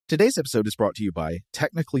Today's episode is brought to you by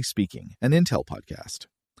Technically Speaking, an Intel podcast.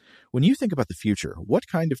 When you think about the future, what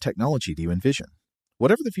kind of technology do you envision?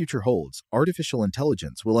 Whatever the future holds, artificial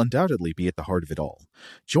intelligence will undoubtedly be at the heart of it all.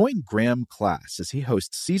 Join Graham Class as he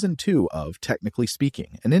hosts Season 2 of Technically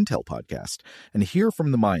Speaking, an Intel podcast, and hear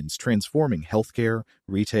from the minds transforming healthcare,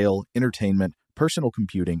 retail, entertainment, personal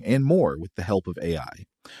computing, and more with the help of AI.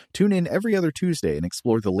 Tune in every other Tuesday and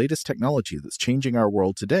explore the latest technology that's changing our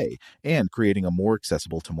world today and creating a more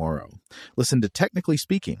accessible tomorrow. Listen to Technically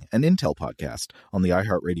Speaking, an Intel podcast on the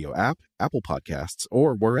iHeartRadio app, Apple Podcasts,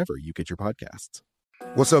 or wherever you get your podcasts.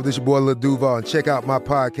 What's up, this your boy Lil Duval, and check out my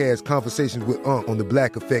podcast, Conversations with Unc, on the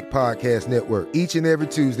Black Effect Podcast Network. Each and every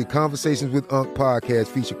Tuesday, Conversations with Unc podcast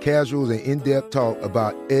feature casuals and in-depth talk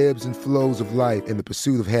about ebbs and flows of life and the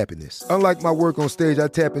pursuit of happiness. Unlike my work on stage, I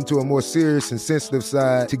tap into a more serious and sensitive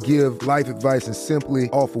side to give life advice and simply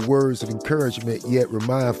offer words of encouragement, yet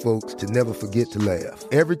remind folks to never forget to laugh.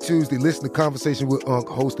 Every Tuesday, listen to Conversations with Unc,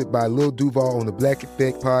 hosted by Lil Duval on the Black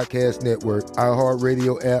Effect Podcast Network,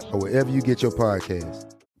 iHeartRadio app, or wherever you get your podcasts.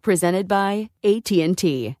 Presented by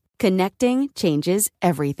AT&T. Connecting changes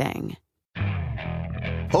everything.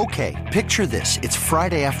 Okay, picture this. It's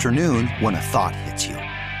Friday afternoon when a thought hits you.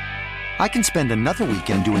 I can spend another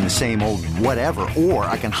weekend doing the same old whatever, or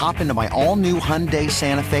I can hop into my all-new Hyundai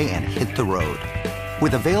Santa Fe and hit the road.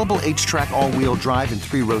 With available H-Track all-wheel drive and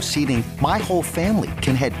 3-row seating, my whole family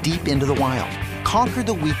can head deep into the wild. Conquer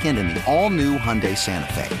the weekend in the all-new Hyundai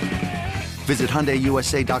Santa Fe. Visit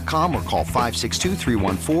HyundaiUSA.com or call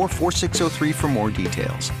 562-314-4603 for more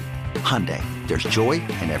details. Hyundai, there's joy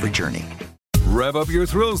in every journey. Rev up your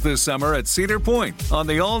thrills this summer at Cedar Point on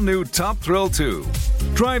the all-new Top Thrill 2.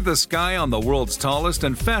 Drive the sky on the world's tallest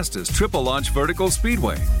and fastest triple-launch vertical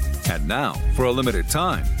speedway. And now, for a limited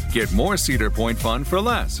time, get more Cedar Point fun for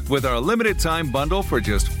less with our limited-time bundle for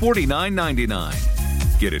just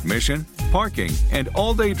 $49.99. Get admission, parking, and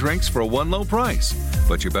all-day drinks for one low price.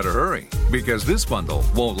 But you better hurry, because this bundle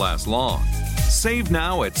won't last long. Save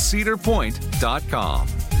now at cedarpoint.com.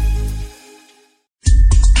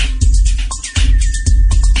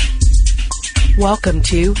 Welcome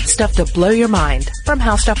to Stuff to Blow Your Mind from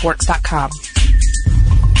HowStuffWorks.com.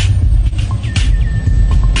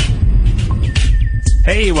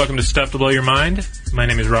 Hey, welcome to Stuff to Blow Your Mind. My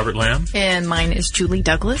name is Robert Lamb. And mine is Julie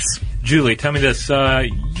Douglas. Julie, tell me this.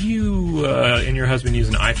 You and your husband use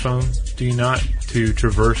an iPhone, do you not, to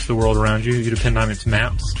traverse the world around you? You depend on its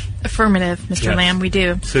maps? Affirmative, Mr. Yes. Lamb, we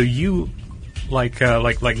do. So you, like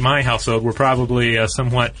my household, were probably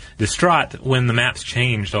somewhat distraught when the maps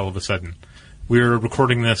changed all of a sudden. We were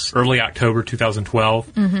recording this early October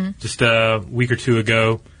 2012. Mm-hmm. Just a week or two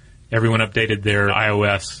ago, everyone updated their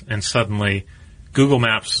iOS, and suddenly Google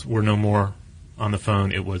Maps were no more on the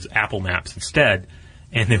phone. It was Apple Maps instead,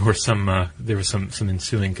 and there was some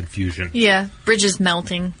ensuing confusion. Yeah, bridges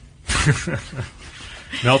melting.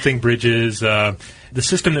 Melting bridges. The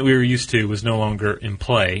system that we were used to was no longer in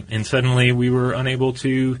play, and suddenly we were unable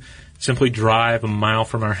to simply drive a mile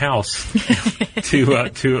from our house to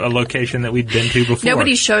a location that we'd been to before.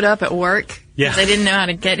 Nobody showed up at work. Yeah. They didn't know how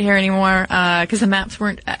to get here anymore because the maps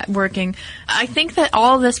weren't working. I think that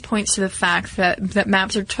all this points to the fact that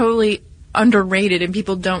maps are totally underrated and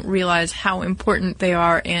people don't realize how important they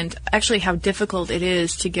are and actually how difficult it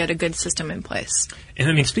is to get a good system in place. And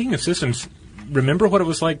I mean, speaking of systems, remember what it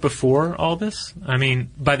was like before all this? I mean,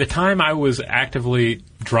 by the time I was actively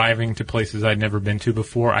driving to places I'd never been to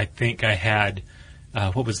before, I think I had,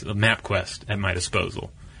 MapQuest at my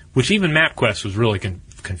disposal, which even MapQuest was really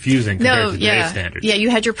confusing compared to today's standards. Yeah, you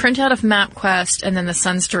had your printout of MapQuest and then the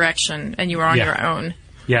sun's direction, and you were on your own.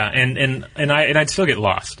 Yeah, and I'd still get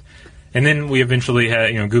lost. And then we eventually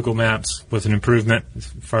had, Google Maps was an improvement as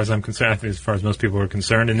far as I'm concerned, I think as far as most people were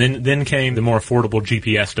concerned. And then came the more affordable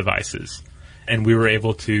GPS devices. And we were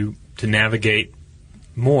able to navigate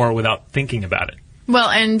more without thinking about it. Well,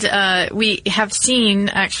 and we have seen,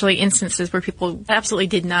 actually, instances where people absolutely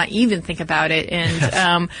did not even think about it.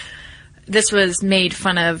 And this was made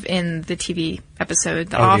fun of in the TV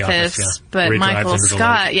episode, The Office. Yeah. But Michael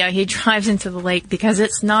Scott, he drives into the lake because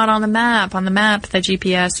it's not on the map. On the map, the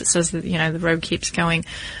GPS, it says that, the road keeps going.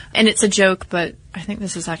 And it's a joke, but I think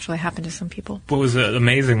this has actually happened to some people. What was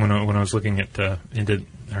amazing when I was looking at into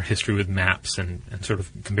our history with maps and sort of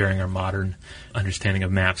comparing our modern understanding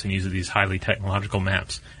of maps and use of these highly technological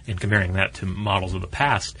maps and comparing that to models of the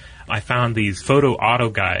past, I found these photo auto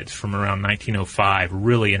guides from around 1905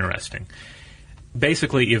 really interesting.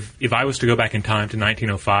 basically, if I was to go back in time to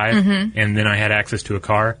 1905 and then I had access to a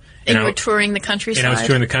car. And you were touring the countryside. And I was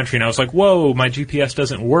touring the country, and I was like, whoa, my GPS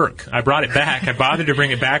doesn't work. I brought it back. I bothered to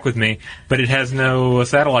bring it back with me, but it has no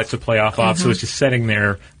satellites to play off of, so it's just sitting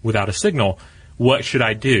there without a signal. What should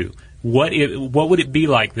I do? What would it be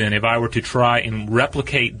like then if I were to try and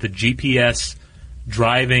replicate the GPS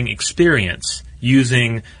driving experience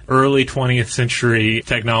using early 20th century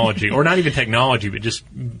technology, or not even technology, but just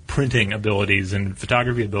printing abilities and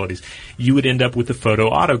photography abilities? You would end up with the Photo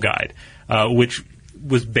Auto Guide, which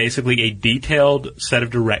was basically a detailed set of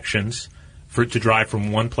directions to drive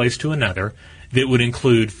from one place to another that would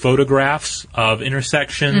include photographs of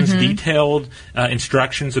intersections, detailed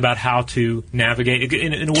instructions about how to navigate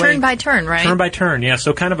in a way. Turn by turn, right? Turn by turn, yeah.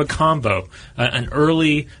 So kind of a combo. An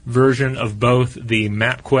early version of both the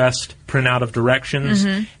MapQuest printout of directions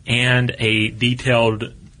and a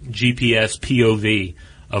detailed GPS POV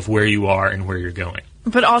of where you are and where you're going.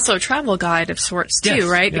 But also a travel guide of sorts, too, yes,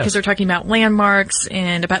 right? Yes. Because they're talking about landmarks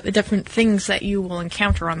and about the different things that you will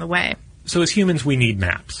encounter on the way. So as humans, we need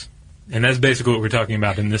maps. And that's basically what we're talking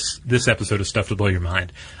about in this episode of Stuff to Blow Your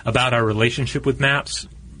Mind, about our relationship with maps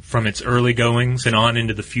from its early goings and on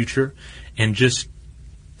into the future, and just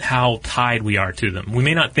how tied we are to them. We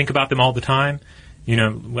may not think about them all the time. You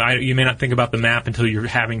may not think about the map until you're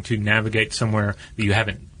having to navigate somewhere that you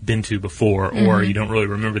haven't been to before, or you don't really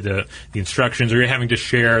remember the instructions, or you're having to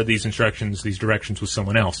share these instructions, these directions with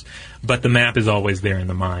someone else. But the map is always there in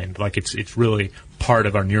the mind. Like it's really part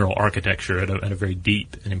of our neural architecture at a very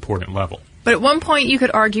deep and important level. But at one point you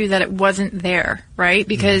could argue that it wasn't there, right?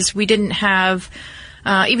 Because we didn't have,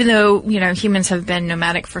 even though, humans have been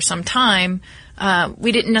nomadic for some time,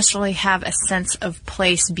 we didn't necessarily have a sense of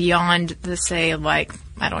place beyond the, say,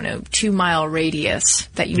 2-mile radius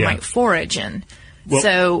that you might forage in. Well,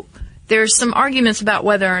 so there's some arguments about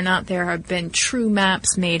whether or not there have been true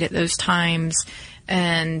maps made at those times,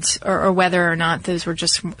 and or whether or not those were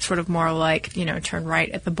just sort of more like, turn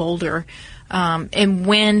right at the boulder, and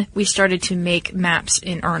when we started to make maps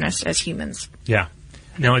in earnest as humans. Yeah.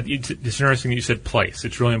 Now, it's interesting that you said place.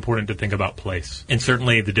 It's really important to think about place, and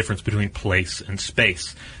certainly the difference between place and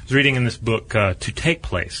space. I was reading in this book, To Take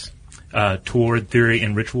Place, Toward Theory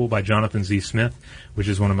and Ritual by Jonathan Z. Smith, which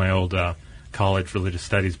is one of my old college religious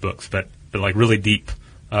studies books, but like really deep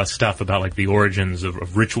stuff about like the origins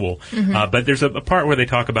of ritual. But there's a part where they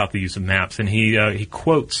talk about the use of maps, and he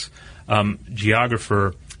quotes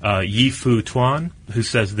geographer Yi-Fu Tuan, who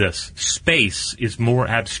says this: "Space is more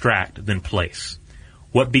abstract than place.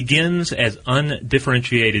 What begins as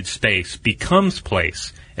undifferentiated space becomes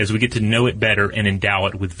place as we get to know it better and endow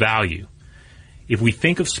it with value. If we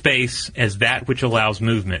think of space as that which allows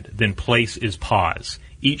movement, then place is pause.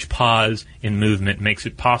 Each pause in movement makes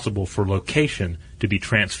it possible for location to be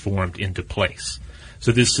transformed into place."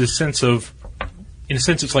 So there's this sense of, in a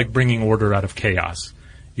sense, it's like bringing order out of chaos.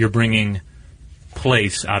 You're bringing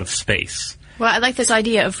place out of space. Well, I like this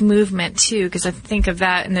idea of movement, too, because I think of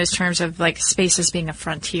that in those terms of, like, space as being a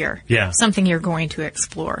frontier. Yeah. Something you're going to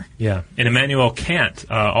explore. Yeah. And Immanuel Kant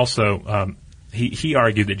also, he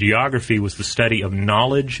argued that geography was the study of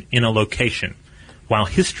knowledge in a location, while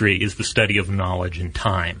history is the study of knowledge in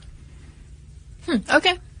time.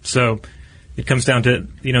 Okay. So it comes down to,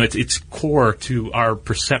 it's core to our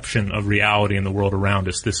perception of reality in the world around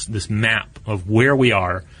us, this map of where we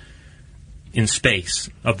are in space,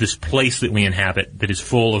 of this place that we inhabit that is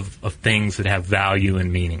full of things that have value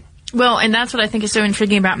and meaning. Well, and that's what I think is so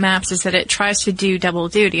intriguing about maps, is that it tries to do double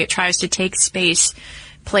duty. It tries to take space,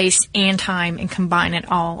 place, and time and combine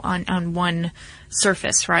it all on one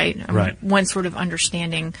surface, right? Right. One sort of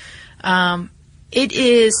understanding. It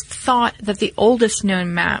is thought that the oldest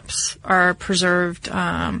known maps are preserved,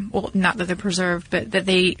 well, not that they're preserved, but that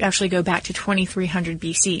they actually go back to 2300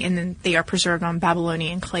 BC, and then they are preserved on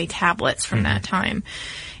Babylonian clay tablets from that time.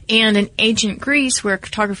 And in ancient Greece, where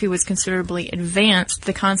cartography was considerably advanced,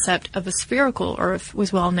 the concept of a spherical Earth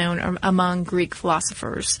was well known among Greek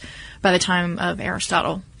philosophers by the time of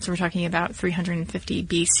Aristotle. So we're talking about 350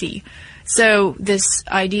 BC. So this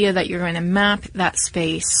idea that you're going to map that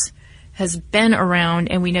space has been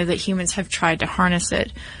around, and we know that humans have tried to harness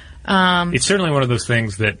it. It's certainly one of those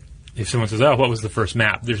things that if someone says, "Oh, what was the first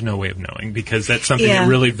map?" there's no way of knowing, because that's something that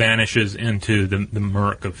really vanishes into the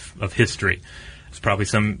murk of history. It's probably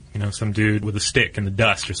some dude with a stick in the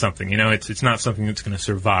dust or something. It's not something that's going to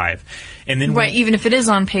survive. And then even if it is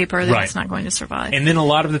on paper, then it's not going to survive. And then a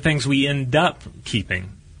lot of the things we end up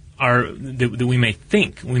keeping are that we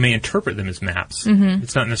may interpret them as maps.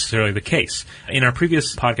 It's not necessarily the case. In our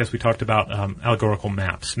previous podcast, we talked about allegorical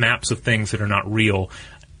maps of things that are not real.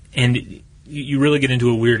 And you really get into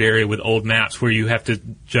a weird area with old maps where you have to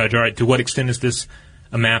judge, all right, to what extent is this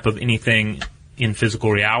a map of anything in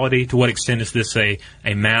physical reality? To what extent is this a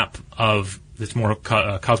map of that's more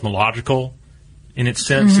cosmological in its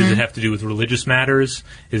sense? Does it have to do with religious matters?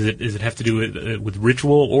 Is it have to do with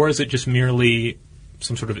ritual, or is it just merely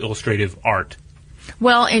some sort of illustrative art?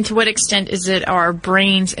 Well, and to what extent is it our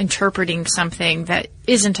brains interpreting something that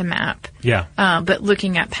isn't a map? Yeah. But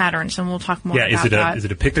looking at patterns, and we'll talk more about that. Is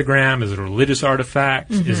it a pictogram? Is it a religious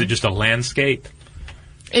artifact? Is it just a landscape?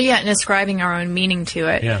 Yeah, and ascribing our own meaning to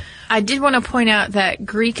it. Yeah. I did want to point out that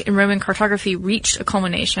Greek and Roman cartography reached a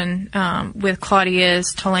culmination with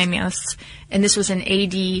Claudius Ptolemaeus, and this was in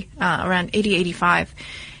AD, around 80-85.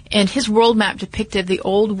 And his world map depicted the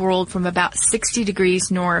old world from about 60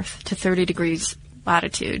 degrees north to 30 degrees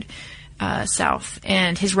latitude south.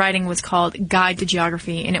 And his writing was called Guide to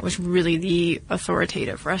Geography, and it was really the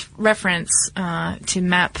authoritative reference to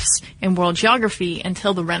maps and world geography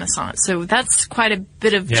until the Renaissance. So that's quite a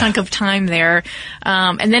bit of chunk of time there.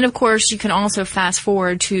 And then, of course, you can also fast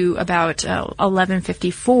forward to about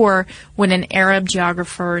 1154 when an Arab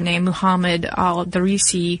geographer named Muhammad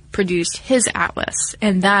al-Darisi produced his atlas,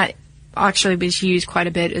 and that actually was used quite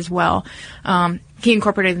a bit as well. He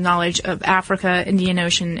incorporated the knowledge of Africa, Indian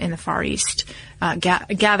Ocean, and the Far East,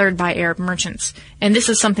 gathered by Arab merchants. And this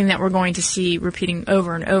is something that we're going to see repeating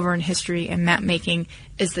over and over in history and map making,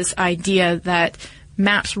 is this idea that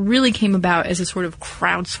maps really came about as a sort of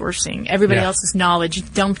crowdsourcing. Everybody else's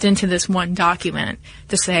knowledge dumped into this one document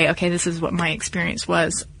to say, okay, this is what my experience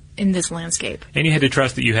was in this landscape. And you had to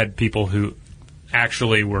trust that you had people who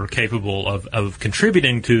actually were capable of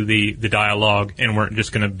contributing to the dialogue and weren't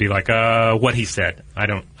just going to be like, what he said.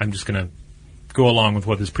 I'm just going to go along with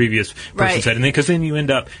what this previous person said. And because then you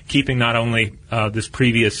end up keeping not only this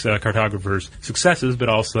previous cartographer's successes, but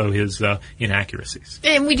also his inaccuracies.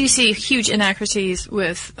 And we do see huge inaccuracies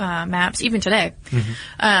with maps, even today.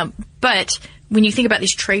 But when you think about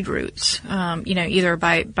these trade routes, either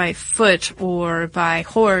by foot or by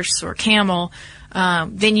horse or camel,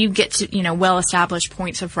 then you get to, well-established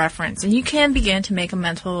points of reference, and you can begin to make a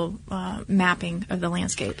mental mapping of the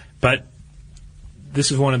landscape. But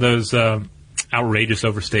this is one of those outrageous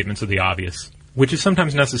overstatements of the obvious, which is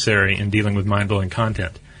sometimes necessary in dealing with mind-blowing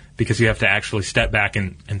content, because you have to actually step back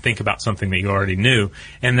and think about something that you already knew,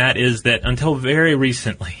 and that is that until very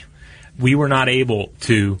recently, we were not able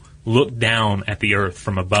to look down at the earth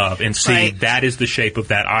from above and see that is the shape of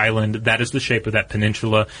that island, that is the shape of that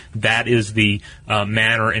peninsula, that is the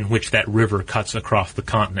manner in which that river cuts across the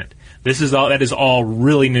continent. That is all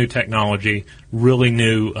really new technology, really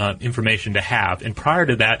new information to have. And prior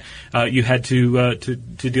to that, you had to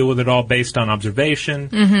deal with it all based on observation,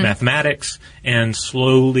 mathematics, and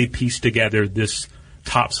slowly piece together this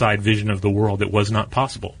topside vision of the world that was not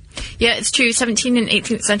possible. Yeah, it's true. 17th and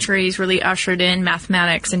 18th centuries really ushered in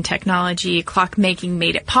mathematics and technology. Clockmaking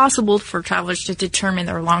made it possible for travelers to determine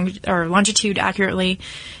their longitude accurately,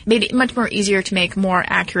 made it much more easier to make more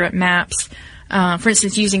accurate maps. For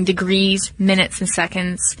instance, using degrees, minutes, and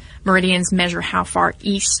seconds, meridians measure how far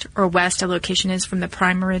east or west a location is from the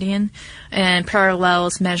prime meridian, and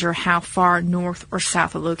parallels measure how far north or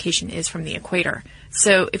south a location is from the equator.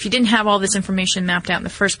 So if you didn't have all this information mapped out in the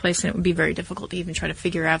first place, then it would be very difficult to even try to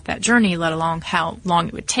figure out that journey, let alone how long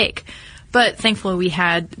it would take. But thankfully, we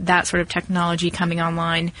had that sort of technology coming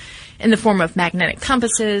online in the form of magnetic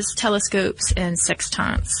compasses, telescopes, and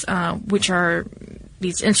sextants, which are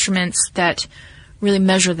these instruments that really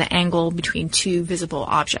measure the angle between two visible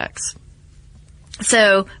objects.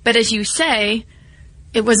 So, but as you say,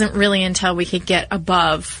 it wasn't really until we could get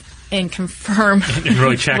above and confirm and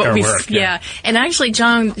really check our work. Yeah. And actually,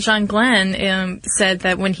 John Glenn said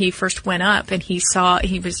that when he first went up and he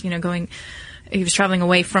was traveling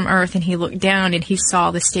away from Earth and he looked down and he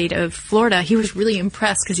saw the state of Florida, he was really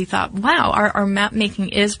impressed because he thought, wow, our map making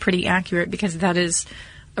is pretty accurate, because that is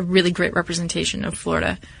a really great representation of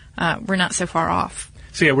Florida. We're not so far off.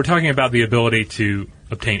 So yeah, we're talking about the ability to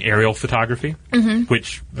obtain aerial photography,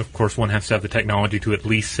 which of course one has to have the technology to at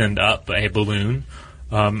least send up a balloon,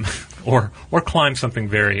 or climb something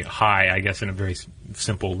very high, I guess, in a very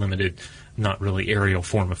simple, limited, not really aerial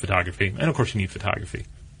form of photography. And of course you need photography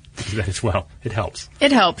to do that as well. It helps.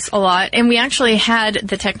 It helps a lot. And we actually had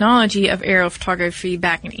the technology of aerial photography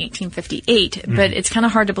back in 1858, but it's kind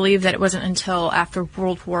of hard to believe that it wasn't until after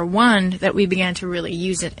World War I that we began to really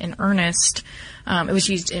use it in earnest. It was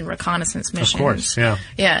used in reconnaissance missions. Of course, yeah.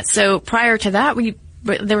 Yeah, so prior to that,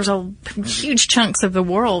 there was huge chunks of the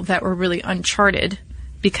world that were really uncharted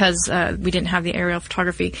because we didn't have the aerial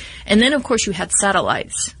photography. And then, of course, you had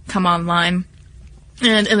satellites come online.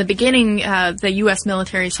 And in the beginning, the U.S.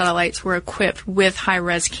 military satellites were equipped with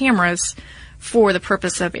high-res cameras for the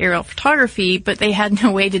purpose of aerial photography, but they had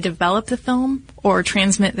no way to develop the film or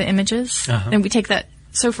transmit the images. And we take that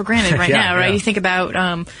so for granted right now, right? Yeah. You think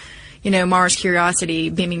about, Mars Curiosity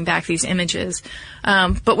beaming back these images.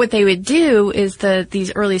 But what they would do is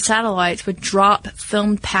these early satellites would drop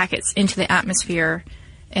filmed packets into the atmosphere,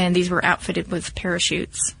 and these were outfitted with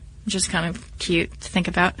parachutes, which is kind of cute to think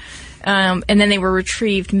about. And then they were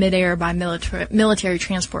retrieved midair by military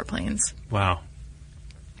transport planes. Wow.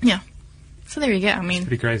 Yeah. So there you go. I mean, it's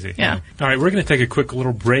pretty crazy. Yeah. All right, we're going to take a quick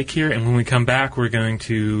little break here, and when we come back, we're going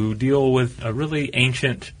to deal with a really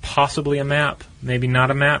ancient, possibly a map, maybe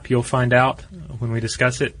not a map. You'll find out when we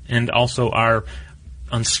discuss it, and also our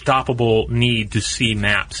unstoppable need to see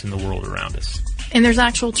maps in the world around us. And there's an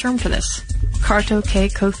actual term for this: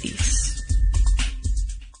 cartokeikothis.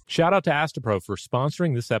 Shout out to Astepro for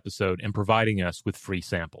sponsoring this episode and providing us with free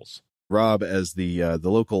samples. Rob, as the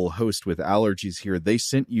local host with allergies here, they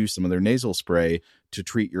sent you some of their nasal spray to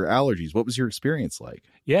treat your allergies. What was your experience like?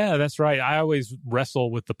 Yeah, that's right. I always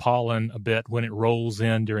wrestle with the pollen a bit when it rolls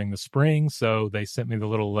in during the spring, so they sent me the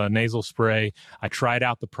little nasal spray. I tried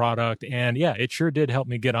out the product, and yeah, it sure did help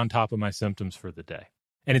me get on top of my symptoms for the day.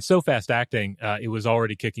 And it's so fast-acting, it was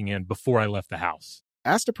already kicking in before I left the house.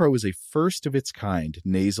 Astepro is a first-of-its-kind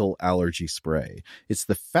nasal allergy spray. It's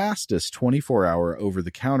the fastest 24-hour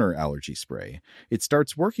over-the-counter allergy spray. It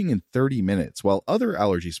starts working in 30 minutes, while other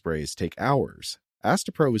allergy sprays take hours.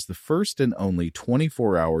 Astepro is the first and only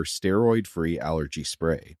 24-hour steroid-free allergy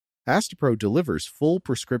spray. Astepro delivers full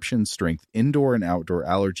prescription-strength indoor and outdoor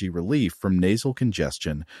allergy relief from nasal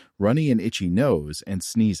congestion, runny and itchy nose, and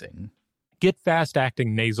sneezing. Get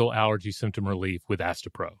fast-acting nasal allergy symptom relief with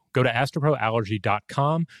Astepro. Go to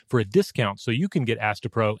asteproallergy.com for a discount so you can get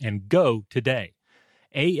Astepro and go today.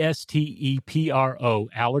 ASTEPRO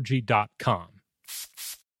allergy.com.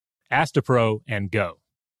 Astepro and go.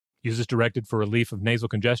 Use as directed for relief of nasal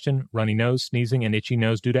congestion, runny nose, sneezing, and itchy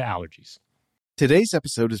nose due to allergies. Today's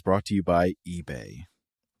episode is brought to you by eBay.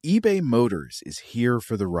 eBay Motors is here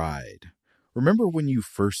for the ride. Remember when you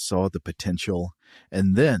first saw the potential?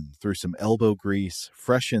 And then, through some elbow grease,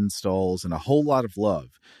 fresh installs, and a whole lot of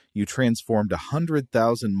love, you transformed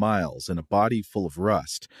 100,000 miles and a body full of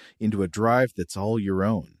rust into a drive that's all your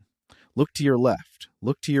own. Look to your left.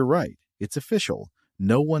 Look to your right. It's official.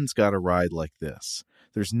 No one's got a ride like this.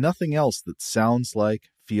 There's nothing else that sounds like,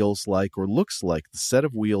 feels like, or looks like the set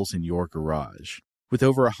of wheels in your garage. With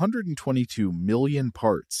over 122 million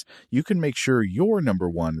parts, you can make sure your number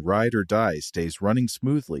one ride or die stays running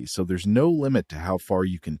smoothly, so there's no limit to how far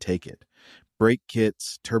you can take it. Brake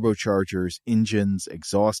kits, turbochargers, engines,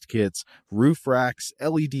 exhaust kits, roof racks,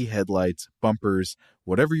 LED headlights, bumpers,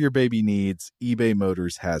 whatever your baby needs, eBay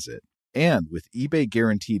Motors has it. And with eBay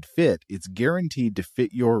Guaranteed Fit, it's guaranteed to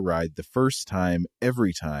fit your ride the first time,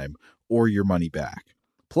 every time, or your money back.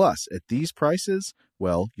 Plus, at these prices,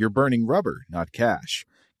 well, you're burning rubber, not cash.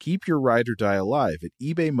 Keep your ride or die alive at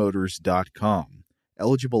ebaymotors.com.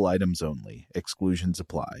 Eligible items only. Exclusions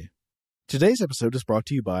apply. Today's episode is brought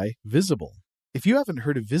to you by Visible. If you haven't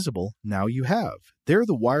heard of Visible, now you have. They're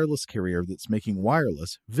the wireless carrier that's making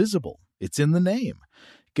wireless visible. It's in the name.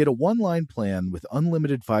 Get a one-line plan with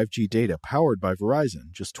unlimited 5G data powered by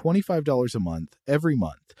Verizon, just $25 a month, every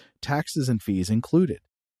month, taxes and fees included.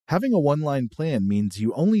 Having a one-line plan means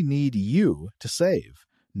you only need you to save.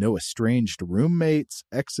 No estranged roommates,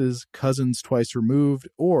 exes, cousins twice removed,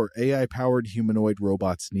 or AI-powered humanoid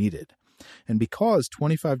robots needed. And because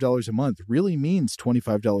 $25 a month really means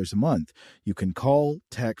 $25 a month, you can call,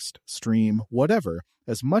 text, stream, whatever,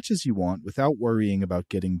 as much as you want without worrying about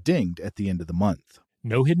getting dinged at the end of the month.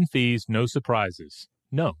 No hidden fees, no surprises.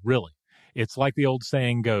 No, really. It's like the old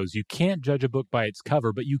saying goes, you can't judge a book by its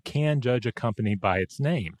cover, but you can judge a company by its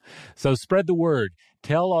name. So spread the word.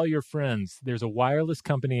 Tell all your friends there's a wireless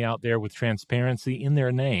company out there with transparency in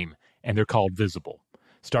their name, and they're called Visible.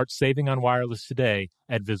 Start saving on wireless today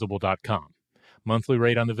at Visible.com. Monthly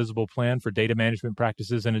rate on the Visible plan for data management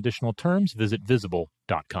practices and additional terms, visit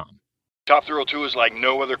Visible.com. Top Thrill 2 is like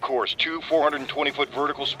no other course. 2 420-foot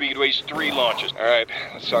vertical speedways, 3 launches. All right,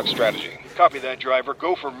 let's talk strategy. Copy that, driver.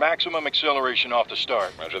 Go for maximum acceleration off the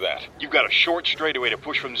start. Roger that. You've got a short straightaway to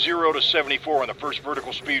push from 0 to 74 on the first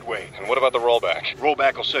vertical speedway. And what about the rollback?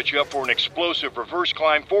 Rollback will set you up for an explosive reverse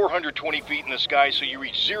climb 420 feet in the sky so you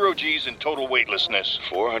reach 0 G's in total weightlessness.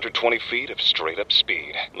 420 feet of straight-up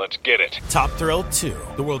speed. Let's get it. Top Thrill 2,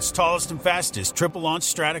 the world's tallest and fastest triple-launch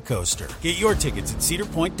strata coaster. Get your tickets at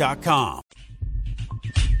cedarpoint.com.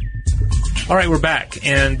 All right, we're back.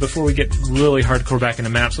 And before we get really hardcore back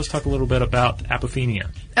into maps, let's talk a little bit about apophenia.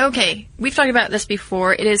 Okay, we've talked about this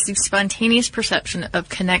before. It is the spontaneous perception of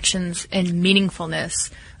connections and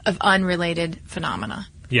meaningfulness of unrelated phenomena.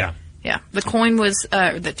 Yeah. Yeah. The term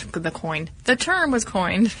was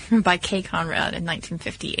coined by Kay Conrad in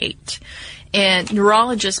 1958. And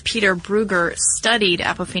neurologist Peter Brugger studied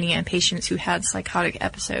apophenia in patients who had psychotic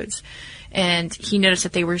episodes. And he noticed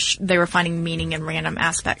that they were finding meaning in random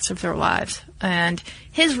aspects of their lives. And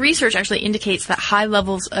his research actually indicates that high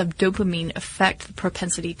levels of dopamine affect the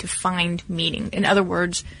propensity to find meaning. In other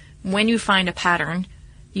words, when you find a pattern,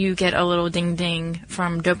 you get a little ding-ding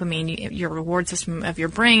from dopamine. Your reward system of your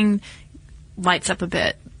brain lights up a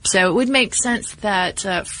bit. So it would make sense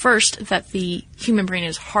that, first, that the human brain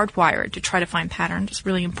is hardwired to try to find patterns. It's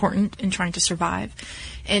really important in trying to survive.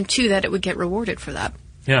 And two, that it would get rewarded for that.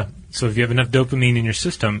 Yeah. So if you have enough dopamine in your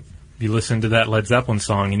system, you listen to that Led Zeppelin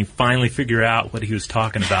song and you finally figure out what he was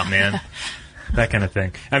talking about, man. That kind of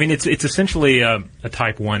thing. I mean, it's essentially a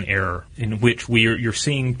type 1 error in which you're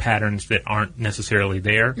seeing patterns that aren't necessarily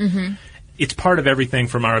there. Mm-hmm. It's part of everything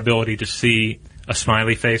from our ability to see a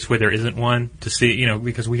smiley face where there isn't one, to see,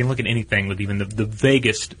 because we can look at anything with even the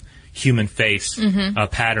vaguest human face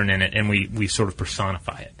pattern in it, and we sort of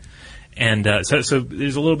personify it. And so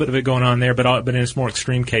there's a little bit of it going on there, but in its more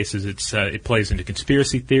extreme cases, it plays into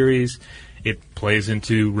conspiracy theories, it plays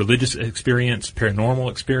into religious experience,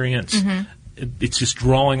 paranormal experience. Mm-hmm. It's just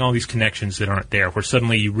drawing all these connections that aren't there, where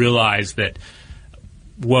suddenly you realize that,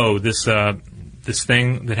 whoa, this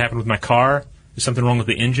thing that happened with my car, there's something wrong with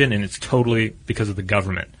the engine, and it's totally because of the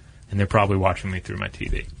government, and they're probably watching me through my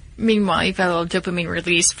TV. Meanwhile, you've got a little dopamine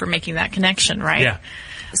release for making that connection, right? Yeah.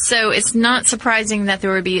 So it's not surprising that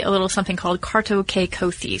there would be a little something called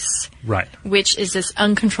kartokekothes, right? Which is this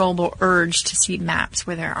uncontrollable urge to see maps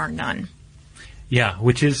where there are none. Yeah,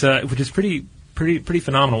 which is pretty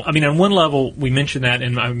phenomenal. I mean, on one level, we mentioned that,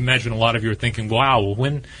 and I imagine a lot of you are thinking, "Wow,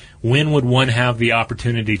 when would one have the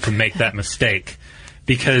opportunity to make that mistake?"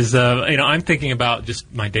 Because I'm thinking about just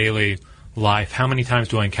my daily life. How many times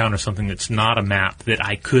do I encounter something that's not a map that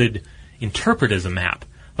I could interpret as a map?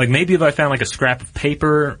 Like maybe if I found like a scrap of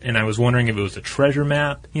paper and I was wondering if it was a treasure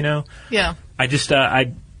map, Yeah. I just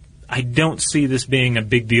I don't see this being a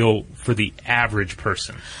big deal for the average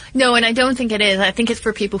person. No, and I don't think it is. I think it's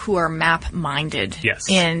for people who are map-minded. Yes.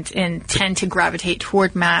 And tend to gravitate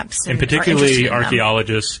toward maps. And particularly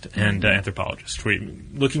archaeologists and anthropologists.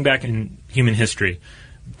 Looking back in human history,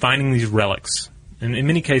 finding these relics. And in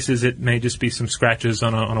many cases, it may just be some scratches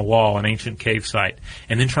on a wall, an ancient cave site,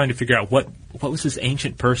 and then trying to figure out what was this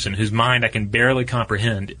ancient person whose mind I can barely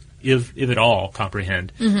comprehend, if at all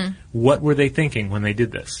comprehend. Mm-hmm. What were they thinking when they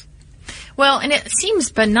did this? Well, and it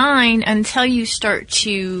seems benign until you start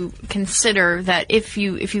to consider that if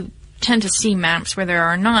you tend to see maps where there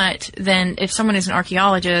are not, then if someone is an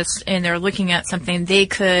archaeologist and they're looking at something, they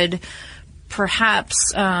could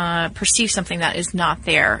perhaps perceive something that is not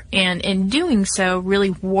there, and in doing so really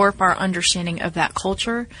warp our understanding of that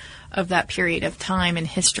culture, of that period of time in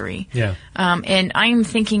history. Yeah. And I'm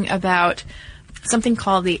thinking about something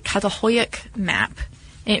called the Çatalhöyük map.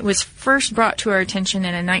 It was first brought to our attention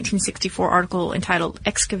in a 1964 article entitled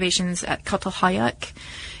Excavations at Çatalhöyük,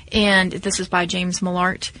 and this is by James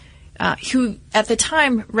Millart, who at the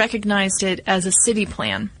time recognized it as a city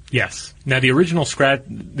plan. Yes. Now, the original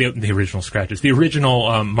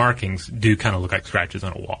markings do kind of look like scratches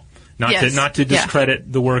on a wall. Not to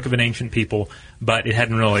discredit the work of an ancient people, but it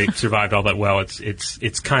hadn't really survived all that well.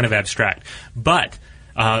 It's kind of abstract. But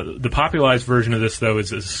the popularized version of this, though,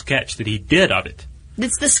 is a sketch that he did of it.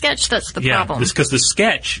 It's the sketch that's the problem. Yeah, because the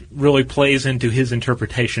sketch really plays into his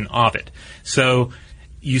interpretation of it. So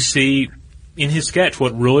you see in his sketch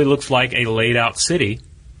what really looks like a laid-out city,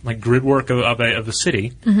 like grid work of a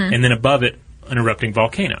city, mm-hmm. and then above it, an erupting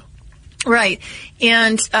volcano. Right.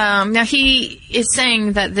 And now he is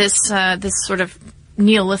saying that this sort of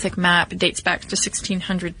Neolithic map dates back to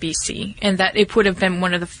 1600 BC, and that it would have been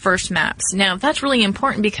one of the first maps. Now, that's really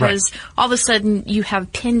important because all of a sudden you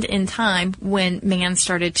have pinned in time when man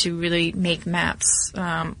started to really make maps,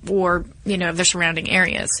 or, their surrounding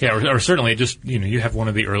areas. Yeah, or certainly just, you have one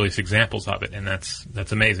of the earliest examples of it, and that's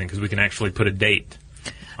amazing because we can actually put a date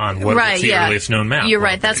on what's the earliest known map. You're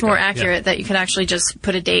right. That's more accurate, that you could actually just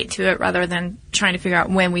put a date to it rather than trying to figure out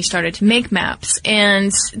when we started to make maps.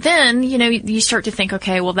 And then, you start to think,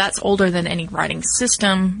 okay, well, that's older than any writing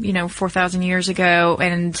system, 4,000 years ago,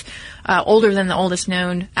 and older than the oldest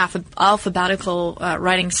known alphabetical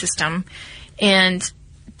writing system. And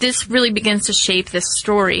this really begins to shape this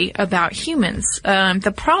story about humans.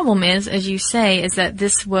 The problem is, as you say, is that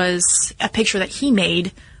this was a picture that he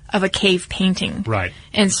made of a cave painting. Right.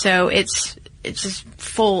 And so it's just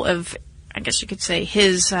full of, I guess you could say,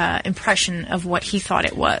 his impression of what he thought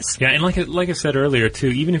it was. Yeah, and like I said earlier, too,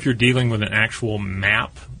 even if you're dealing with an actual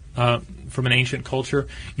map from an ancient culture,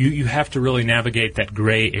 you have to really navigate that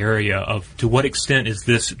gray area of to what extent is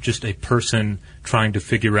this just a person trying to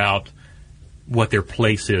figure out what their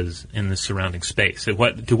place is in the surrounding space. To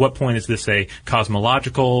what point is this a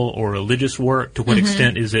cosmological or religious work? To what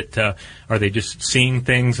extent is it, are they just seeing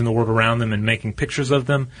things in the world around them and making pictures of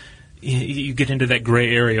them? You get into that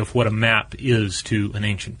gray area of what a map is to an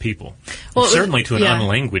ancient people. Well, certainly to an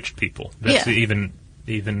unlanguaged people. That's even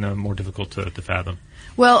more difficult to fathom.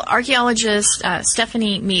 Well, archaeologist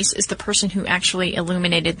Stephanie Meese is the person who actually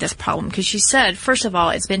illuminated this problem, because she said, first of all,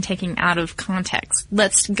 it's been taken out of context.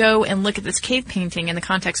 Let's go and look at this cave painting in the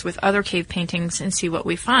context with other cave paintings and see what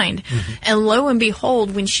we find. And lo and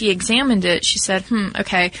behold, when she examined it, she said,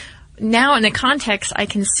 okay, now in the context, I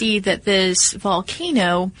can see that this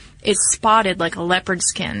volcano is spotted like a leopard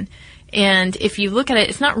skin. And if you look at it,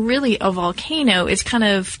 it's not really a volcano. It's kind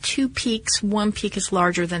of two peaks. One peak is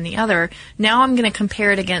larger than the other. Now I'm going to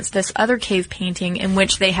compare it against this other cave painting in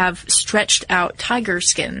which they have stretched out tiger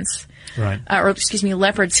skins. Right.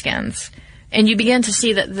 Leopard skins. And you begin to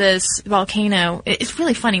see that this volcano, it's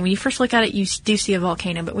really funny. When you first look at it, you do see a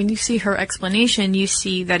volcano. But when you see her explanation, you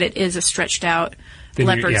see that it is a stretched out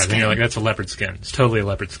leopard skin. Then you're like, that's a leopard skin. It's totally a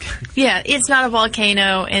leopard skin. Yeah, it's not a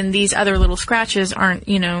volcano, and these other little scratches aren't,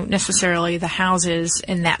 necessarily the houses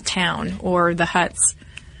in that town or the huts.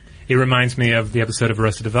 It reminds me of the episode of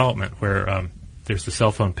Arrested Development where there's the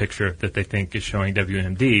cell phone picture that they think is showing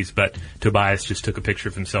WMDs, but Tobias just took a picture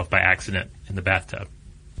of himself by accident in the bathtub.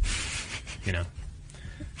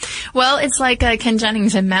 Well, it's like Ken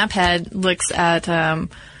Jennings in Maphead looks at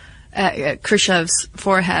Khrushchev's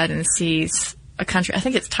forehead and sees a country, I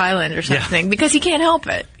think it's Thailand or something, because he can't help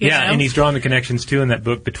it. You know? And he's drawing the connections, too, in that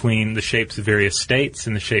book between the shapes of various states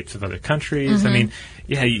and the shapes of other countries. I mean,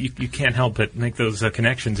 you can't help but make those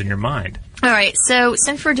connections in your mind. All right, so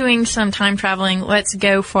since we're doing some time traveling, let's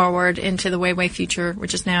go forward into the way future,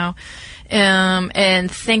 which is now, and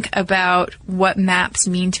think about what maps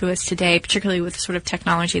mean to us today, particularly with the sort of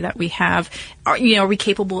technology that we have. Are we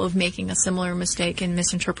capable of making a similar mistake in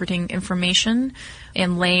misinterpreting information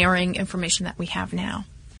and layering information that we have now?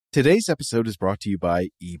 Today's episode is brought to you by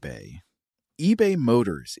eBay. eBay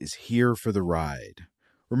Motors is here for the ride.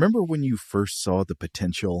 Remember when you first saw the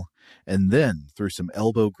potential? And then, through some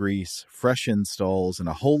elbow grease, fresh installs, and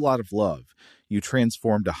a whole lot of love, you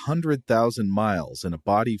transformed 100,000 miles and a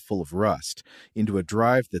body full of rust into a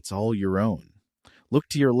drive that's all your own. Look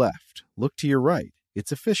to your left. Look to your right.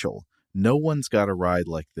 It's official. No one's got a ride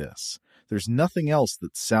like this. There's nothing else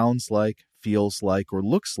that sounds like, feels like, or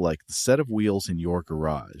looks like the set of wheels in your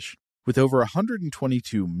garage. With over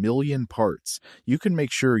 122 million parts, you can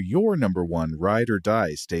make sure your number one ride or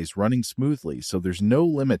die stays running smoothly, so there's no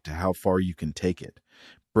limit to how far you can take it.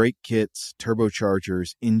 Brake kits,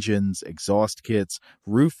 turbochargers, engines, exhaust kits,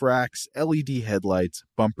 roof racks, LED headlights,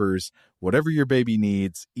 bumpers, whatever your baby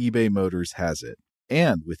needs, eBay Motors has it.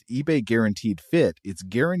 And with eBay Guaranteed Fit, it's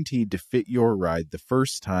guaranteed to fit your ride the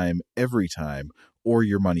first time, every time, or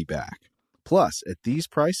your money back. Plus, at these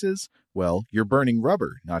prices, well, you're burning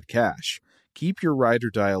rubber, not cash. Keep your ride or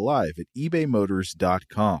die alive at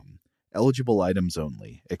ebaymotors.com. Eligible items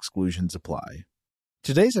only. Exclusions apply.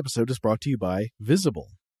 Today's episode is brought to you by Visible.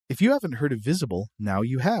 If you haven't heard of Visible, now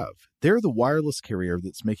you have. They're the wireless carrier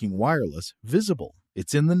that's making wireless visible.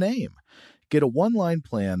 It's in the name. Get a one-line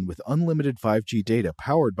plan with unlimited 5G data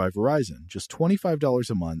powered by Verizon, just $25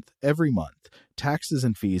 a month, every month, taxes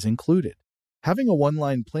and fees included. Having a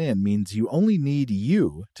one-line plan means you only need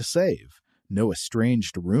you to save. No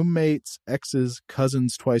estranged roommates, exes,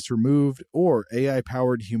 cousins twice removed, or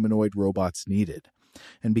AI-powered humanoid robots needed.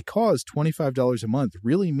 And because $25 a month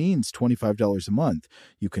really means $25 a month,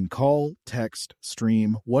 you can call, text,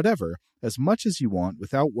 stream, whatever, as much as you want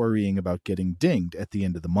without worrying about getting dinged at the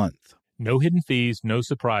end of the month. No hidden fees, no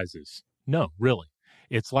surprises. No, really.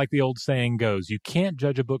 It's like the old saying goes, you can't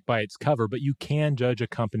judge a book by its cover, but you can judge a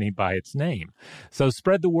company by its name. So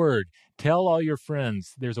spread the word. Tell all your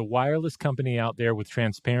friends there's a wireless company out there with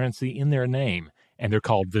transparency in their name, and they're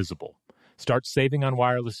called Visible. Start saving on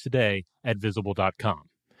wireless today at Visible.com.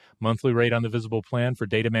 Monthly rate on the Visible plan for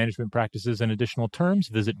data management practices and additional terms,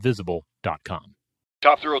 visit Visible.com.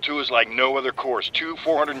 Top Thrill 2 is like no other course. 2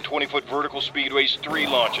 420-foot vertical speedways, 3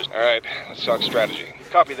 launches. All right, let's talk strategy.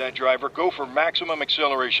 Copy that, driver. Go for maximum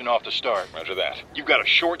acceleration off the start. Roger that. You've got a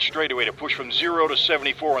short straightaway to push from 0 to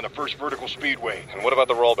 74 on the first vertical speedway. And what about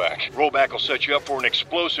the rollback? Rollback will set you up for an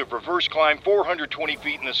explosive reverse climb 420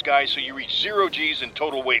 feet in the sky so you reach 0 G's in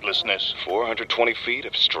total weightlessness. 420 feet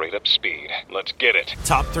of straight-up speed. Let's get it.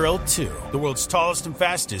 Top Thrill 2, the world's tallest and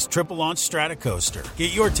fastest triple-launch stratocoaster.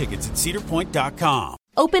 Get your tickets at cedarpoint.com.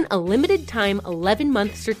 Open a limited-time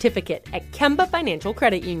 11-month certificate at Kemba Financial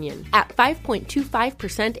Credit Union. At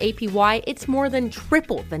 5.25% APY, it's more than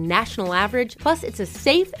triple the national average, plus it's a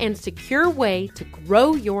safe and secure way to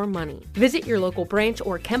grow your money. Visit your local branch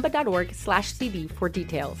or kemba.org/CD for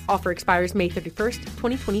details. Offer expires May 31st,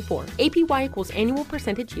 2024. APY equals annual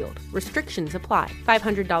percentage yield. Restrictions apply.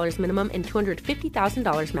 $500 minimum and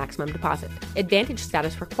 $250,000 maximum deposit. Advantage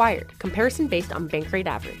status required. Comparison based on bank rate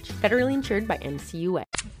average. Federally insured by NCUA.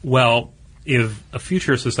 Well, if a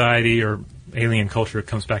future society or alien culture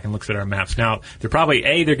comes back and looks at our maps now, they're probably,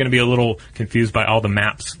 they're going to be a little confused by all the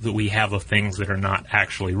maps that we have of things that are not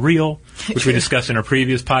actually real, which we discussed in our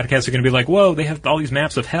previous podcast. They're going to be like, whoa, they have all these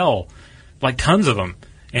maps of hell, like tons of them.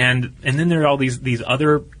 And then there are all these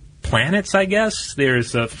other planets, I guess.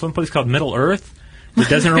 There's some place called Middle Earth that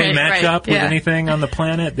doesn't really match up with anything on the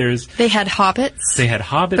planet. They had hobbits.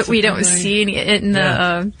 But we don't see any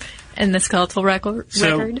in the skeletal record.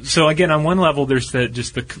 So again, on one level, there's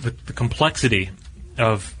the complexity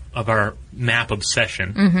of our map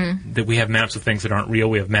obsession, that we have maps of things that aren't real.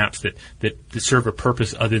 We have maps that serve a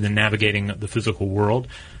purpose other than navigating the physical world.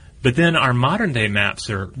 But then our modern day maps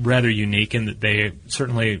are rather unique in that they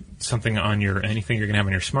certainly something on anything you're going to have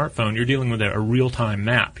on your smartphone. You're dealing with a real time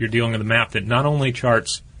map. You're dealing with a map that not only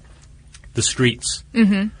charts the streets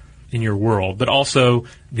in your world, but also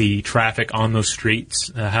the traffic on those streets,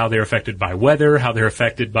 how they're affected by weather, how they're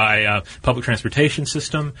affected by public transportation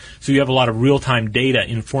system. So you have a lot of real-time data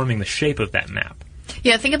informing the shape of that map.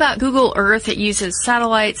 Yeah, think about Google Earth. It uses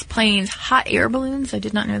satellites, planes, hot air balloons. I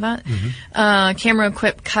did not know that.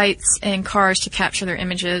 Camera-equipped kites and cars to capture their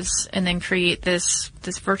images and then create this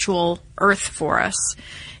virtual Earth for us.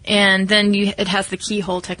 And then it has the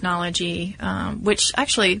keyhole technology, which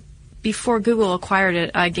actually, before Google acquired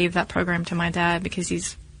it, I gave that program to my dad because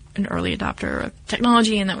he's an early adopter of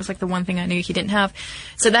technology, and that was like the one thing I knew he didn't have.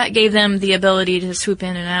 So that gave them the ability to swoop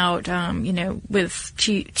in and out, with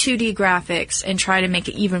 2D graphics and try to make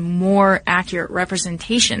it even more accurate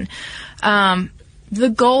representation. The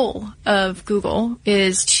goal of Google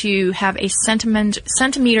is to have a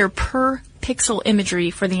centimeter per pixel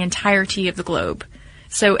imagery for the entirety of the globe.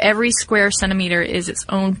 So every square centimeter is its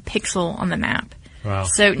own pixel on the map. Wow.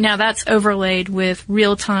 So now that's overlaid with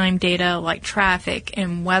real-time data like traffic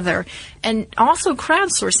and weather and also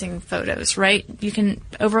crowdsourcing photos, right? You can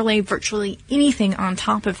overlay virtually anything on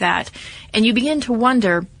top of that. And you begin to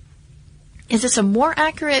wonder, is this a more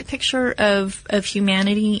accurate picture of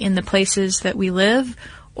humanity in the places that we live?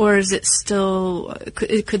 Or is it still,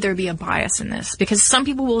 could there be a bias in this? Because some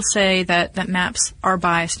people will say that maps are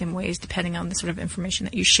biased in ways depending on the sort of information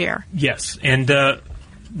that you share. Yes. And,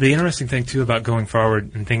 the interesting thing, too, about going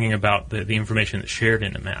forward and thinking about the information that's shared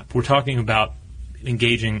in a map, we're talking about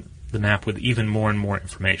engaging the map with even more and more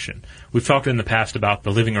information. We've talked in the past about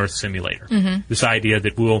the Living Earth simulator, this idea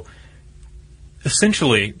that we'll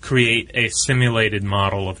essentially create a simulated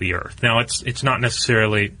model of the Earth. Now, it's not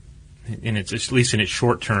necessarily, at least in its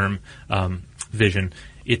short-term vision,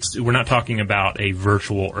 we're not talking about a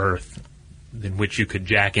virtual Earth in which you could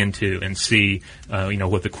jack into and see,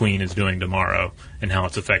 what the Queen is doing tomorrow and how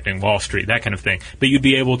it's affecting Wall Street, that kind of thing. But you'd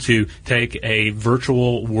be able to take a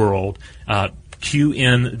virtual world, cue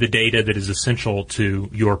in the data that is essential to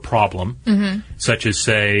your problem, such as,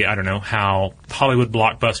 say, how Hollywood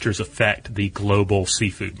blockbusters affect the global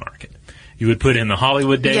seafood market. You would put in the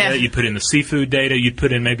Hollywood data, you'd put in the seafood data, you'd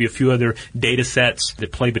put in maybe a few other data sets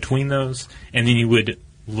that play between those, and then you would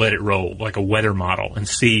let it roll like a weather model and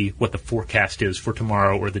see what the forecast is for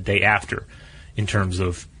tomorrow or the day after in terms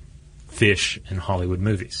of fish and Hollywood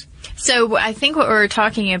movies. So I think what we're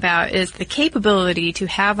talking about is the capability to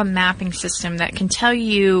have a mapping system that can tell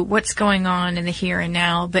you what's going on in the here and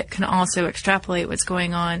now, but can also extrapolate what's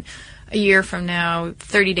going on a year from now,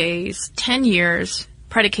 30 days, 10 years,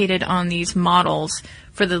 predicated on these models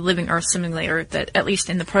for the Living Earth simulator that, at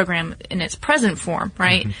least in the program in its present form,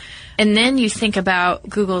 right? And then you think about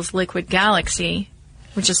Google's Liquid Galaxy,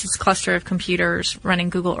 which is this cluster of computers running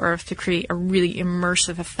Google Earth to create a really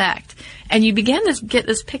immersive effect. And you begin to get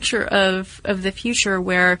this picture of the future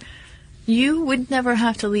where you would never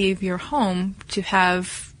have to leave your home to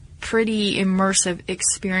have pretty immersive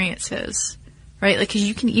experiences, right? Like, because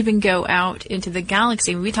you can even go out into the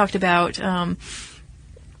galaxy. We talked about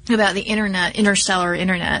the internet, interstellar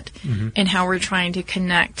internet, and how we're trying to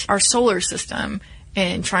connect our solar system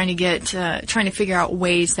and trying to figure out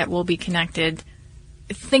ways that we'll be connected.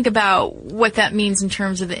 Think about what that means in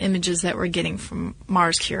terms of the images that we're getting from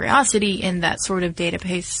Mars Curiosity and that sort of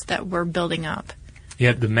database that we're building up.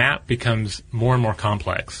 Yeah, the map becomes more and more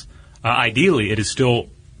complex. Ideally, it is still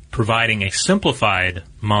providing a simplified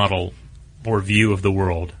model or view of the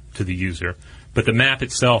world to the user. But the map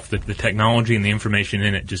itself, the technology and the information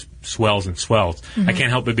in it just swells and swells. I can't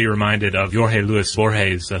help but be reminded of Jorge Luis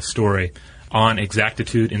Borges' story on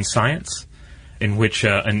exactitude in science, in which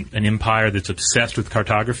an empire that's obsessed with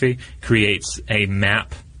cartography creates a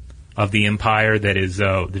map of the empire that is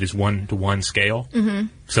 1-to-1 scale.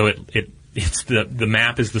 So it's the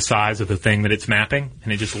map is the size of the thing that it's mapping,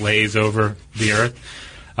 and it just lays over the Earth,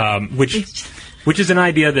 which is an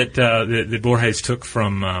idea that Borges took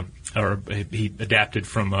from or he adapted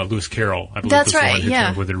from Lewis Carroll. I believe that's was right. The one who came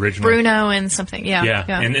up with it originally. Bruno and something. Yeah.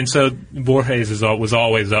 And so Borges was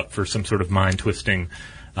always up for some sort of mind twisting.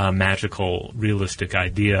 Magical, realistic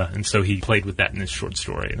idea, and so he played with that in his short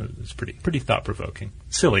story, and it was pretty thought-provoking.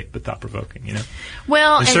 Silly, but thought-provoking, you know?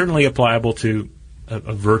 Well, and certainly applicable to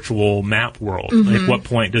a virtual map world. At what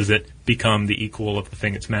point does it become the equal of the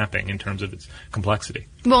thing it's mapping in terms of its complexity?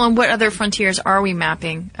 Well, and what other frontiers are we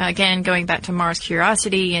mapping? Again, going back to Mars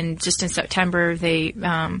Curiosity, and just in September, they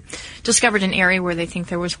discovered an area where they think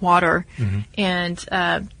there was water, and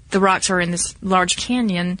the rocks are in this large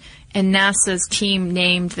canyon, and NASA's team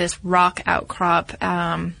named this rock outcrop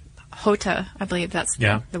Hota, I believe that's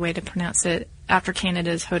the way to pronounce it, after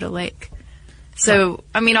Canada's Hota Lake. So,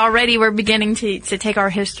 I mean, already we're beginning to take our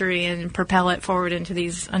history and propel it forward into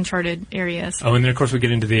these uncharted areas. Oh, and then, of course, we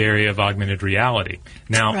get into the area of augmented reality.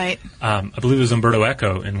 Now, I believe it was Umberto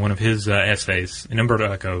Eco in one of his essays, and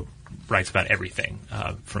Umberto Eco writes about everything,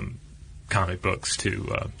 from comic books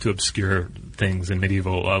to obscure things in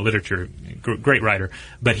medieval literature. Great writer.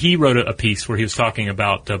 But he wrote a piece where he was talking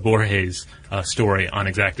about Borges' story on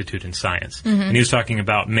exactitude in science. And he was talking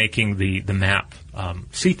about making the map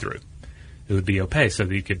see-through. It would be opaque, so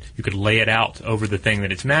that you could lay it out over the thing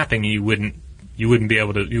that it's mapping, and you wouldn't be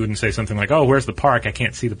able to, you wouldn't say something like, oh, where's the park? I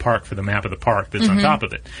can't see the park for the map of the park that's on top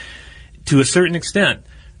of it. To a certain extent,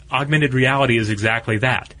 augmented reality is exactly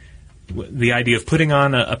that. The idea of putting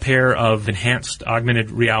on a pair of enhanced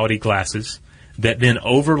augmented reality glasses that then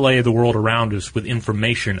overlay the world around us with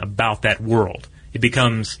information about that world. It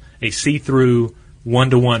becomes a see-through,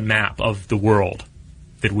 one-to-one map of the world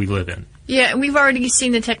that we live in. Yeah, and we've already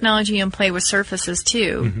seen the technology in play with surfaces,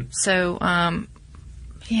 too. So,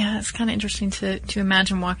 it's kind of interesting to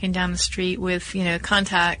imagine walking down the street with,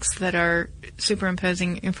 contacts that are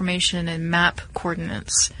superimposing information and map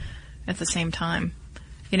coordinates at the same time.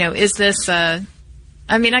 Is this, I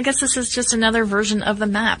guess this is just another version of the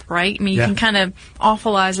map, right? I mean, you can kind of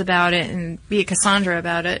awfulize about it and be a Cassandra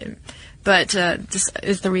about it, but this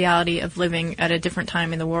is the reality of living at a different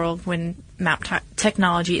time in the world when map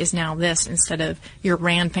technology is now this instead of your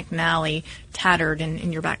Rand McNally tattered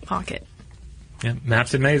in your back pocket. Yeah,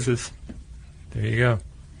 maps and mazes. There you go.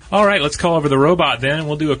 All right, let's call over the robot then, and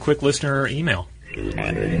we'll do a quick listener email.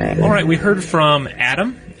 All right, we heard from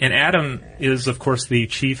Adam, and Adam is, of course, the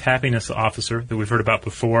Chief Happiness Officer that we've heard about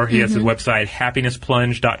before. He has the website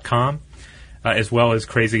happinessplunge.com, as well as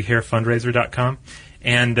crazyhairfundraiser.com,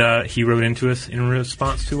 and he wrote into us in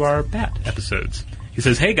response to our BAT episodes. He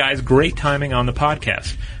says, hey guys, great timing on the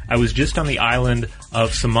podcast. I was just on the island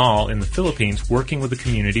of Samal in the Philippines working with the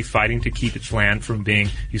community fighting to keep its land from being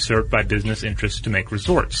usurped by business interests to make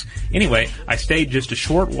resorts. Anyway, I stayed just a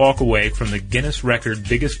short walk away from the Guinness record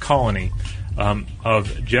biggest colony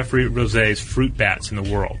of Jeffrey Rosé's fruit bats in the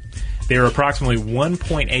world. There are approximately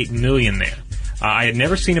 1.8 million there. I had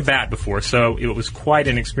never seen a bat before, so it was quite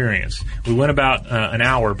an experience. We went about an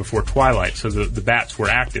hour before twilight, so the bats were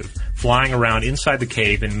active, flying around inside the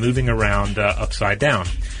cave and moving around upside down.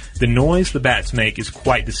 The noise the bats make is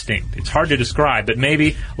quite distinct. It's hard to describe, but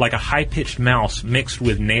maybe like a high-pitched mouse mixed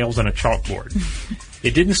with nails on a chalkboard.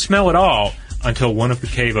 It didn't smell at all until one of the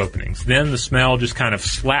cave openings. Then the smell just kind of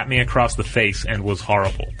slapped me across the face and was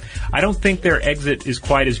horrible. I don't think their exit is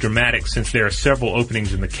quite as dramatic since there are several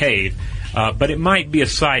openings in the cave, but it might be a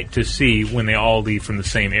sight to see when they all leave from the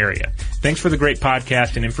same area. Thanks for the great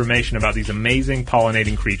podcast and information about these amazing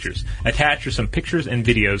pollinating creatures. Attached are some pictures and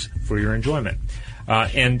videos for your enjoyment.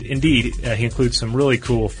 And indeed, he includes some really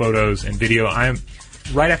cool photos and video.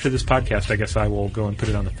 Right after this podcast, I guess I will go and put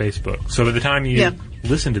it on the Facebook. So by the time you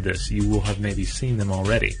listen to this, you will have maybe seen them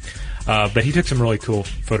already. But he took some really cool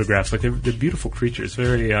photographs. Like they're beautiful creatures.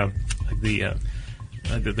 Very like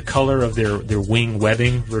the color of their wing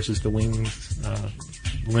webbing versus the wing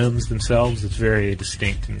limbs themselves. It's very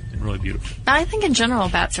distinct and really beautiful. I think in general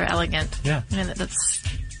bats are elegant. Yeah. I mean, that's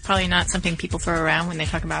probably not something people throw around when they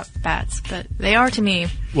talk about bats, but they are to me.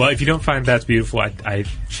 Well, if you don't find bats beautiful, I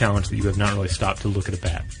challenge that you have not really stopped to look at a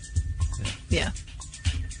bat. Yeah.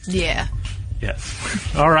 Yeah.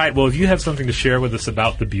 Yes. All right. Well, if you have something to share with us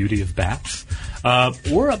about the beauty of bats,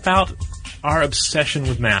 or about our obsession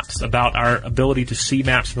with maps, about our ability to see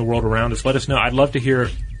maps in the world around us, let us know. I'd love to hear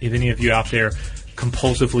if any of you out there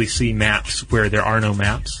compulsively see maps where there are no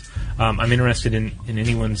maps. I'm interested in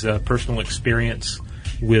anyone's personal experience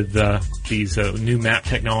with these new map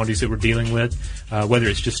technologies that we're dealing with, whether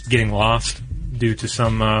it's just getting lost due to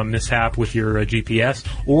some mishap with your GPS,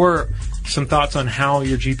 or some thoughts on how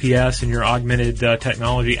your GPS and your augmented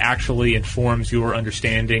technology actually informs your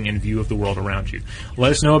understanding and view of the world around you.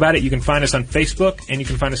 Let us know about it. You can find us on Facebook, and you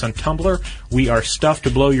can find us on Tumblr. We are Stuff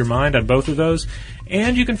to Blow Your Mind on both of those.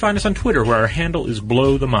 And you can find us on Twitter, where our handle is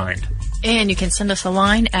Blow the Mind. And you can send us a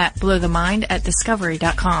line at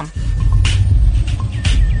blowthemind@discovery.com.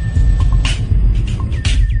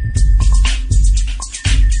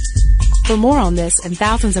 For more on this and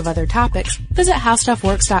thousands of other topics, visit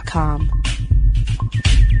howstuffworks.com.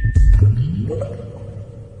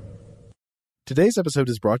 Today's episode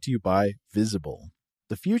is brought to you by Visible.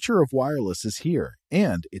 The future of wireless is here,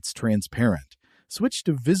 and it's transparent. Switch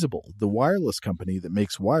to Visible, the wireless company that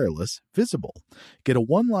makes wireless visible. Get a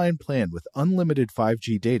one-line plan with unlimited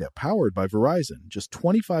 5G data powered by Verizon, just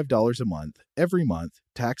 $25 a month, every month,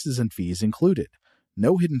 taxes and fees included.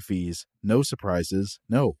 No hidden fees, no surprises,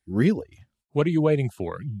 no, really. What are you waiting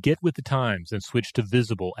for? Get with the times and switch to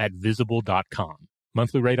Visible at Visible.com.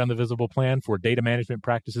 Monthly rate on the Visible plan for data management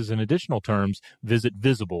practices and additional terms, visit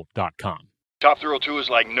Visible.com. Top Thrill 2 is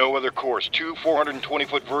like no other course. 2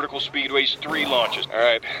 420-foot vertical speedways, 3 launches. All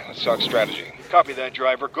right, let's talk strategy. Copy that,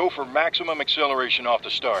 driver. Go for maximum acceleration off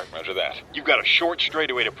the start. Roger that. You've got a short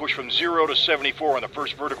straightaway to push from 0 to 74 on the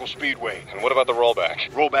first vertical speedway. And what about the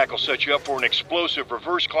rollback? Rollback will set you up for an explosive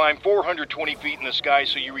reverse climb 420 feet in the sky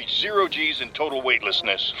so you reach 0 G's in total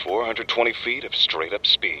weightlessness. 420 feet of straight-up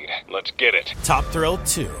speed. Let's get it. Top Thrill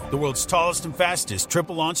 2, the world's tallest and fastest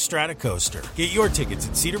triple-launch Stratocoaster. Get your tickets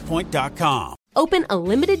at cedarpoint.com. Open a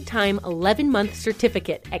limited-time 11-month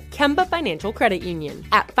certificate at Kemba Financial Credit Union.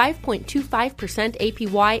 At 5.25%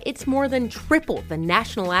 APY, it's more than triple the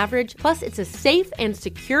national average, plus it's a safe and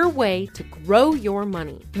secure way to grow your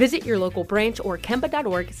money. Visit your local branch or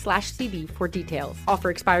kemba.org/CD for details.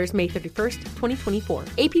 Offer expires May 31st, 2024.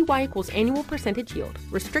 APY equals annual percentage yield.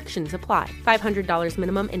 Restrictions apply. $500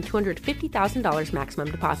 minimum and $250,000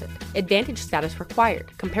 maximum deposit. Advantage status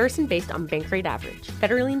required. Comparison based on bank rate average.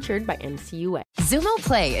 Federally insured by NCUA. Xumo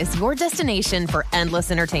Play is your destination for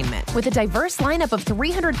endless entertainment. With a diverse lineup of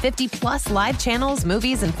 350 plus live channels,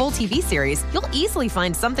 movies, and full TV series, you'll easily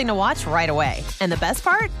find something to watch right away. And the best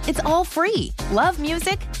part? It's all free. Love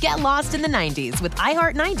music? Get lost in the 90s with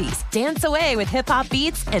iHeart 90s, dance away with hip-hop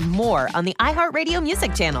beats, and more on the iHeartRadio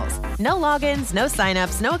music channels. No logins, no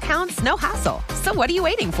signups, no accounts, no hassle. So what are you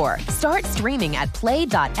waiting for? Start streaming at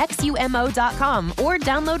play.xumo.com or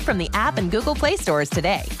download from the app and Google Play stores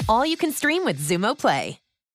today. All you can stream with Xumo Play.